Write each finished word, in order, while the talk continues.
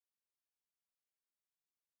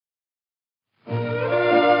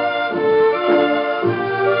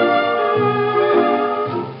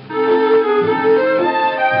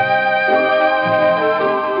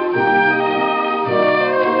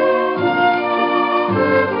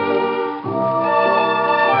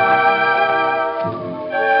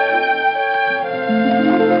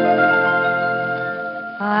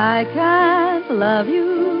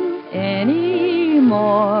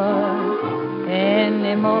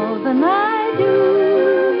more than I do.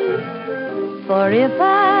 For if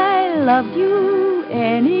I loved you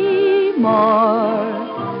any more,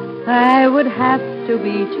 I would have to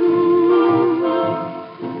be two.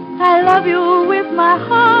 I love you with my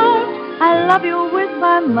heart, I love you with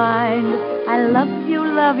my mind. I love you,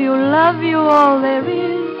 love you, love you, all there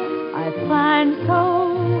is. I find so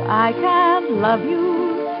I can't love you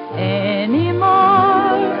any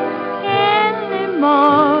more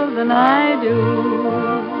than I do.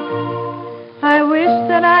 I wish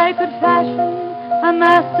that I could fashion a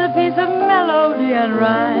masterpiece of melody and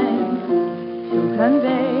rhyme to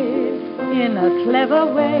convey in a clever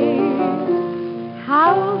way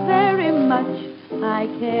how very much I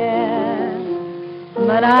care.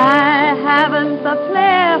 But I haven't the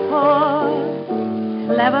flair for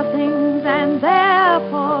clever things, and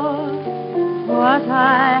therefore what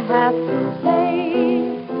I have to say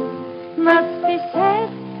must be said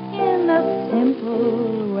in a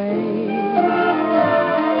simple way.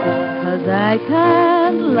 'Cause I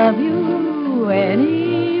can't love you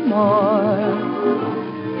any more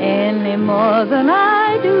than I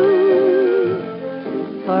do.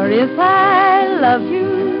 For if I love you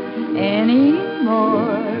any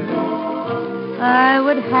more, I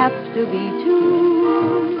would have to be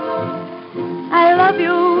two. I love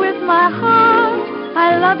you with my heart, I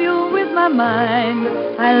love you with my mind.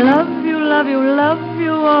 I love you, love you, love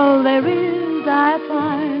you, all there is I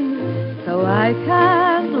find. So I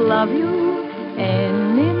can't love you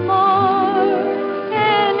any more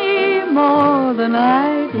than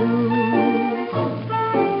I do.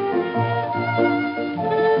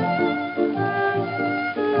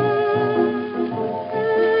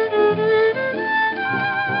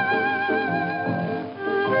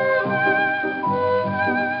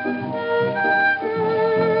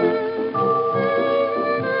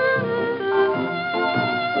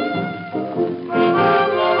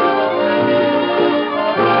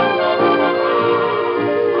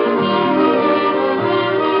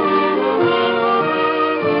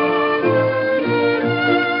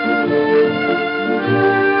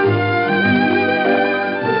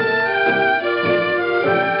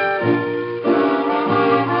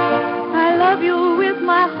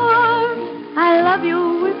 I love you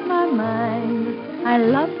with my mind. I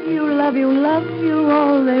love you, love you, love you,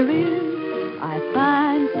 all there is. I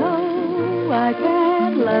find so I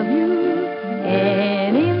can't love you